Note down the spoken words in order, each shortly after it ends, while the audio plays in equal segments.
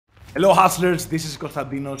Hello hustlers, this is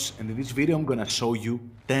Konstantinos, and in this video I'm gonna show you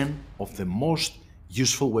 10 of the most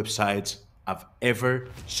useful websites I've ever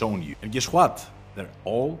shown you. And guess what? They're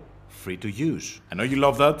all free to use. I know you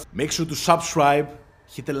love that. Make sure to subscribe,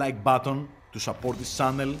 hit the like button to support this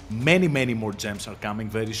channel. Many more gems are coming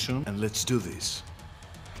very soon, and let's do this.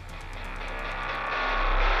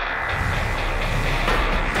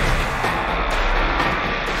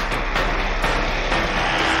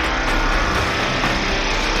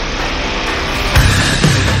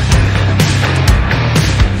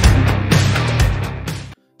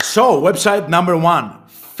 So, website number 1,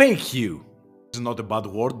 FakeYou. This is not a bad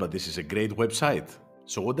word, but this is a great website.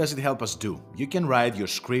 So what does it help us do? You can write your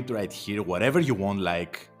script right here, whatever you want,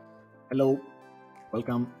 like, hello,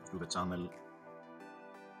 welcome to the channel.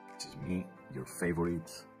 This is me, your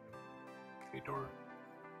favorite creator,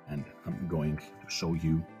 and I'm going to show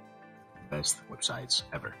you the best websites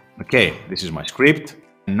ever. Okay, this is my script.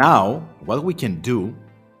 Now, what we can do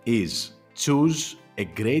is choose a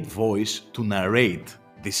great voice to narrate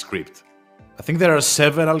this script. I think there are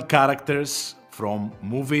several characters from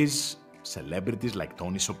movies, celebrities like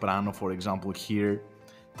Tony Soprano, for example, here,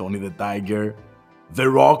 Tony the Tiger, The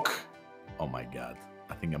Rock. Oh my God,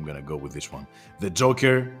 I think I'm gonna go with this one. The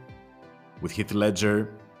Joker with Heath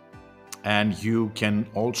Ledger. And you can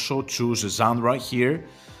also choose a genre here,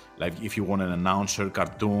 like if you want an announcer,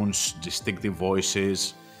 cartoons, distinctive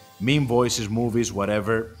voices, meme voices, movies,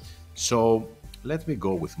 whatever. So let me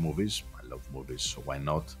go with movies. I love movies, so why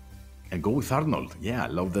not? And go with Arnold. Yeah, I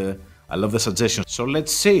love the suggestion. So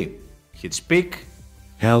let's see. Hit speak.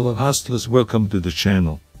 Hello hustlers, welcome to the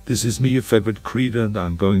channel. This is me, your favorite creator, and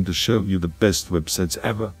I'm going to show you the best websites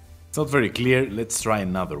ever. It's not very clear. Let's try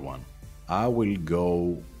another one. I will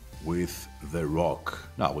go with The Rock.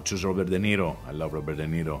 No, I will choose Robert De Niro. I love Robert De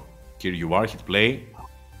Niro. Here you are, hit play.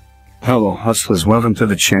 Hello hustlers, welcome to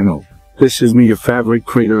the channel. This is me, your favorite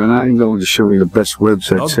creator, and I'm going to show you the best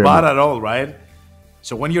websites Not bad at all, right?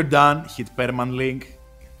 So when you're done, hit permanent link.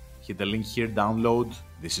 Hit the link here, download.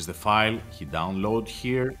 This is the file. Hit download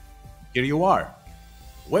here. Here you are.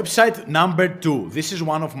 Website number 2. This is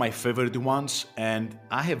one of my favorite ones, and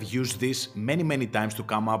I have used this many times to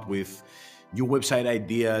come up with new website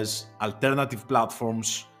ideas, alternative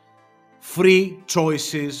platforms, free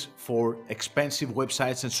choices for expensive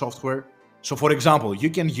websites and software. So for example, you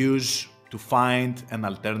can use to find an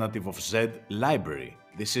alternative of Z library.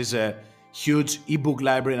 This is a huge ebook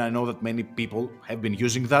library, and I know that many people have been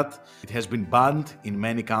using that. It has been banned in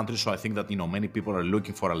many countries, so I think that many people are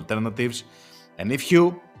looking for alternatives. And if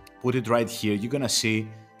you put it right here, you're gonna see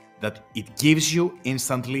that it gives you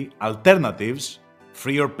instantly alternatives,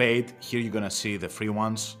 free or paid. Here you're gonna see the free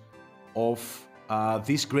ones of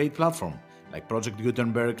this great platform, like Project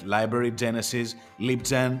Gutenberg, Library Genesis,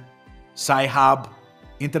 LibGen, Sci-Hub,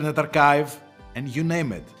 Internet Archive, and you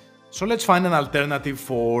name it. So let's find an alternative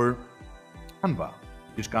for Canva.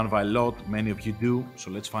 Use Canva a lot, many of you do,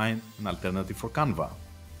 so let's find an alternative for Canva.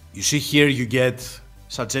 You see here you get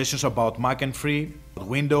suggestions about Mac and free,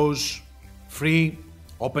 Windows, free,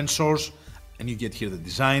 open source, and you get here the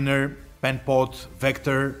designer, Penpot,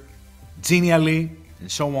 Vector, Genially,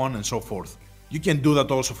 and so on and so forth. You can do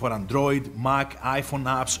that also for Android, Mac, iPhone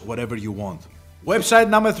apps, whatever you want. Website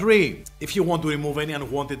number 3. If you want to remove any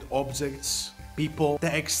unwanted objects, people,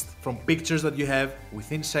 text from pictures that you have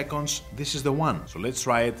within seconds, this is the one. So let's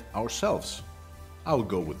try it ourselves. I'll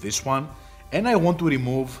go with this one, and I want to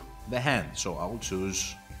remove the hand. So I'll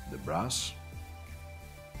choose the brush.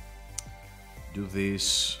 Do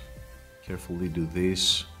this, carefully do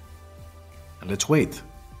this, and let's wait.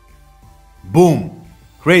 Boom!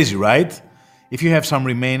 Crazy, right? If you have some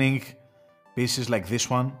remaining pieces like this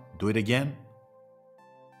one, do it again.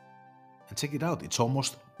 And check it out, it's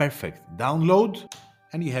almost perfect. Download,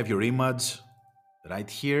 and you have your image right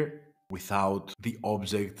here without the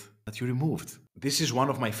object that you removed. This is one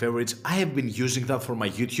of my favorites. I have been using that for my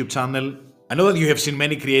YouTube channel. I know that you have seen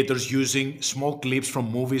many creators using small clips from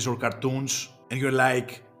movies or cartoons, and you're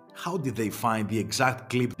like, how did they find the exact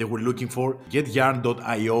clip they were looking for?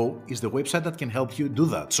 GetYarn.io is the website that can help you do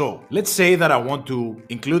that. So let's say that I want to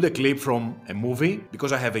include a clip from a movie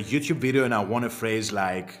because I have a YouTube video and I want a phrase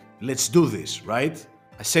like, let's do this, right?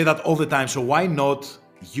 I say that all the time, so why not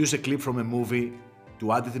use a clip from a movie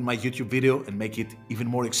to add it in my YouTube video and make it even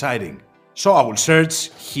more exciting? So I will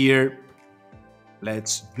search here,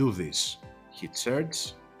 let's do this. Hit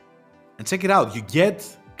search, and check it out. You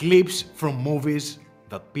get clips from movies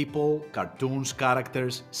that people, cartoons,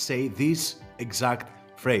 characters say this exact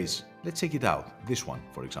phrase. Let's check it out. This one,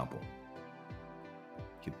 for example.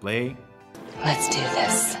 Hit play. Let's do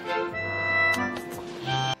this.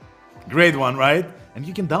 Great one, right? and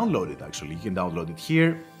you can download it actually. You can download it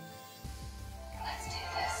here. Let's do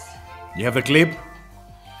this. You have a clip,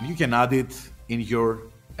 and you can add it in your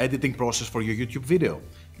editing process for your YouTube video.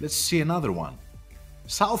 Let's see another one.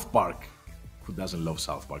 South Park. Who doesn't love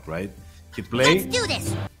South Park, right? Hit play. Let's do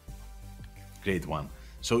this. Great one.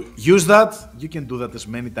 So use that. You can do that as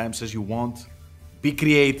many times as you want. Be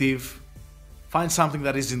creative. Find something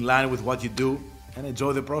that is in line with what you do and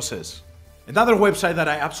enjoy the process. Another website that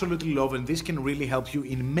I absolutely love, and this can really help you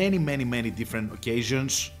in many different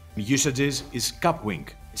occasions, usages, is Kapwing.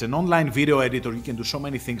 It's an online video editor. You can do so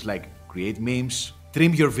many things like create memes,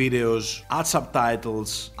 trim your videos, add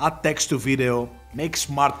subtitles, add text to video, make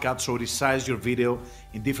smart cuts or resize your video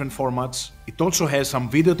in different formats. It also has some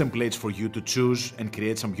video templates for you to choose and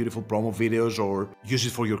create some beautiful promo videos or use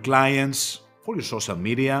it for your clients, for your social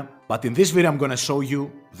media. But in this video, I'm gonna show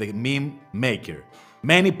you the meme maker.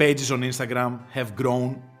 Many pages on Instagram have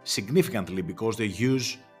grown significantly because they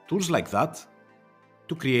use tools like that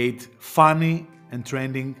to create funny and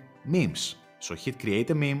trending memes. So hit create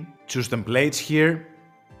a meme, choose templates here,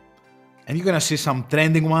 and you're gonna see some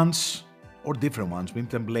trending ones or different ones, meme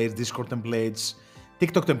templates, Discord templates,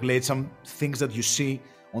 TikTok templates, some things that you see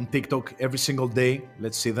on TikTok every single day.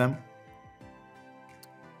 Let's see them.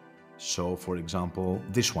 So for example,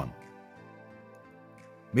 this one.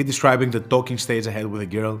 Me describing the talking stage ahead with a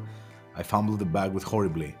girl, I fumbled the bag with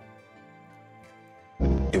horribly.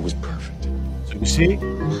 It was perfect. So you see,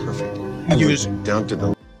 Perfect. use Down to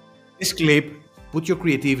the this clip, put your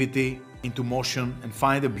creativity into motion and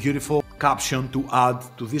find a beautiful caption to add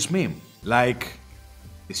to this meme. Like,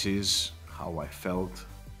 this is how I felt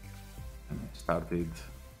when I started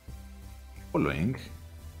following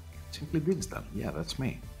Simply Digital. Yeah, that's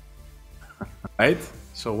me. Right?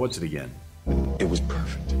 So watch it again. It was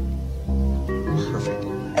perfect. Perfect.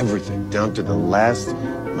 Everything. Down to the last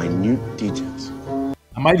minute details.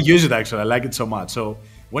 I might use it actually, I like it so much. So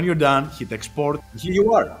when you're done, hit export, here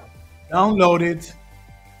you are. Download it,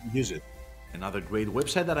 use it. Another great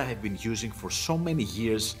website that I have been using for so many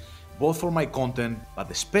years, both for my content,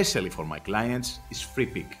 but especially for my clients, is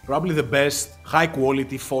FreePic. Probably the best high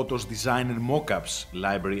quality photos, design and mockups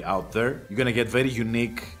library out there. You're gonna get very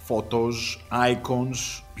unique photos,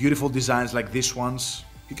 icons, beautiful designs like these ones.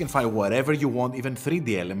 You can find whatever you want, even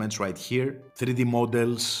 3D elements right here, 3D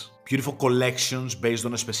models, beautiful collections based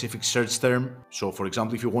on a specific search term. So for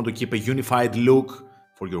example, if you want to keep a unified look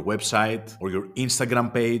for your website or your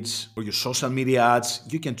Instagram page or your social media ads,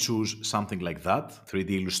 you can choose something like that,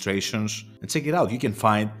 3D illustrations, and check it out. You can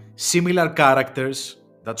find similar characters,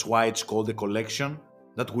 that's why it's called a collection,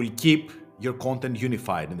 that will keep your content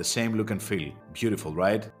unified in the same look and feel. Beautiful,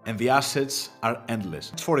 right? And the assets are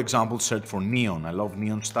endless. For example, search for neon. I love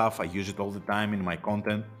neon stuff. I use it all the time in my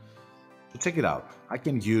content. So check it out. I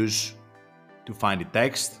can use to find the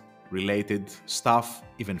text, related stuff,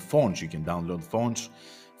 even fonts. You can download fonts,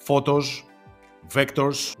 photos,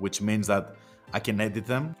 vectors, which means that I can edit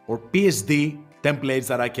them, or PSD templates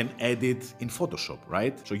that I can edit in Photoshop,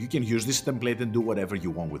 right? So you can use this template and do whatever you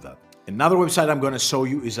want with that. Another website I'm going to show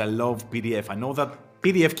you is IlovePDF. I know that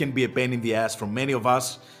PDF can be a pain in the ass for many of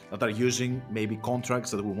us that are using maybe contracts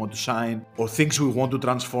that we want to sign or things we want to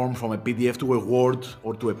transform from a PDF to a Word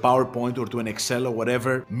or to a PowerPoint or to an Excel or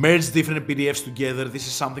whatever. Merge different PDFs together. This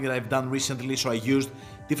is something that I've done recently. So I used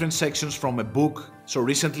different sections from a book. So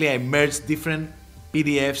recently I merged different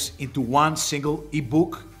PDFs into one single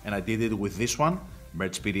ebook, and I did it with this one,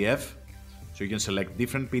 Merge PDF. So you can select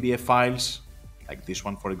different PDF files, like this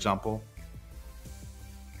one, for example.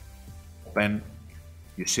 Open.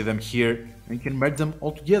 You see them here, and you can merge them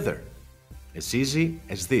all together. As easy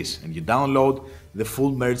as this, and you download the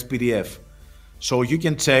full merged PDF. So you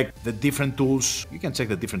can check the different tools. You can check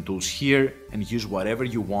the different tools here and use whatever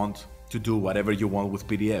you want to do whatever you want with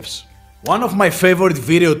PDFs. One of my favorite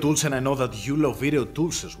video tools, and I know that you love video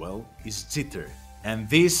tools as well, is Jitter. And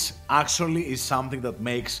this actually is something that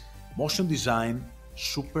makes motion design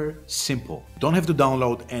super simple. You don't have to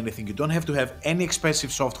download anything. You don't have to have any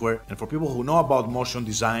expensive software. And for people who know about motion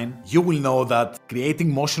design, you will know that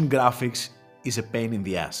creating motion graphics is a pain in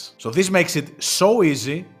the ass. So this makes it so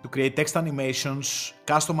easy to create text animations,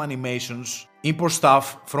 custom animations, import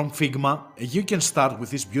stuff from Figma. You can start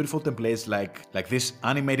with these beautiful templates like this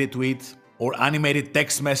animated tweet or animated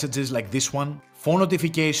text messages like this one, phone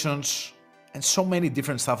notifications, and so many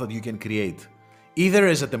different stuff that you can create, either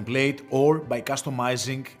as a template or by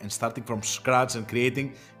customizing and starting from scratch and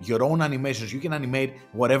creating your own animations. You can animate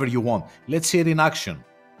whatever you want. Let's see it in action.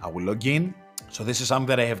 I will log in. So this is something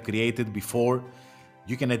that I have created before.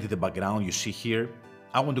 You can edit the background you see here.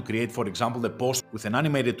 I want to create, for example, the post with an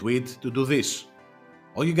animated tweet to do this.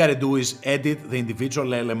 All you gotta do is edit the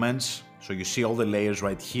individual elements. So you see all the layers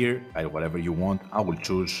right here, right, whatever you want. I will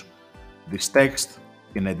choose this text.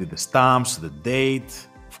 You can edit the stamps, the date,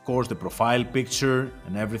 of course, the profile picture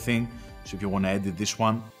and everything. So if you want to edit this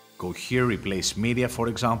one, go here, replace media, for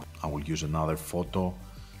example. I will use another photo,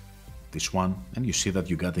 this one, and you see that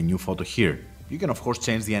you got a new photo here. You can, of course,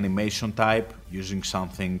 change the animation type using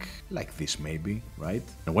something like this maybe, right?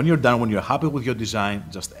 And when you're done, when you're happy with your design,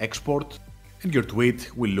 just export and your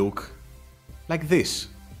tweet will look like this.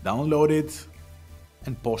 Download it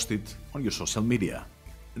and post it on your social media.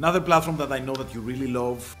 Another platform that I know that you really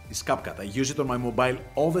love is CapCut. I use it on my mobile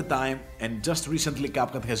all the time, and just recently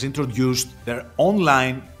CapCut has introduced their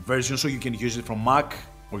online version so you can use it from Mac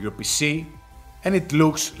or your PC. And it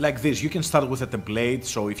looks like this. You can start with a template,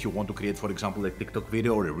 so if you want to create, for example, a TikTok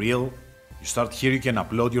video or a reel, you start here, you can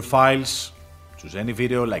upload your files, choose any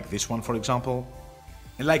video like this one, for example.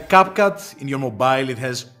 And like CapCut, in your mobile, it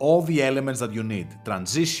has all the elements that you need.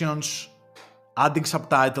 Transitions, adding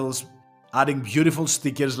subtitles, adding beautiful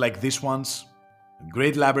stickers like these ones, a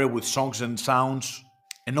great library with songs and sounds,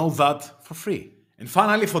 and all that for free. And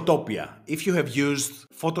finally, Photopea. If you have used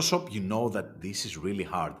Photoshop, you know that this is really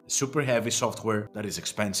hard. Super heavy software that is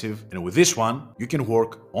expensive. And with this one, you can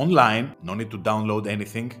work online, no need to download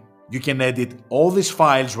anything. You can edit all these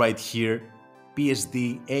files right here,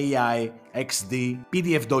 PSD, AI, XD,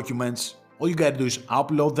 PDF documents. All you gotta do is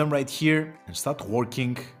upload them right here and start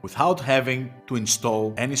working without having to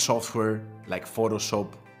install any software like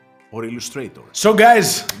Photoshop or Illustrator. So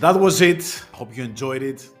guys, that was it. Hope you enjoyed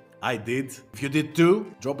it. I did. If you did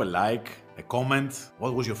too, drop a like, a comment.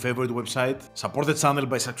 What was your favorite website? Support the channel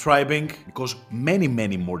by subscribing because many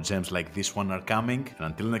more gems like this one are coming. And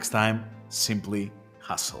until next time, simply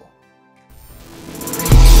hustle.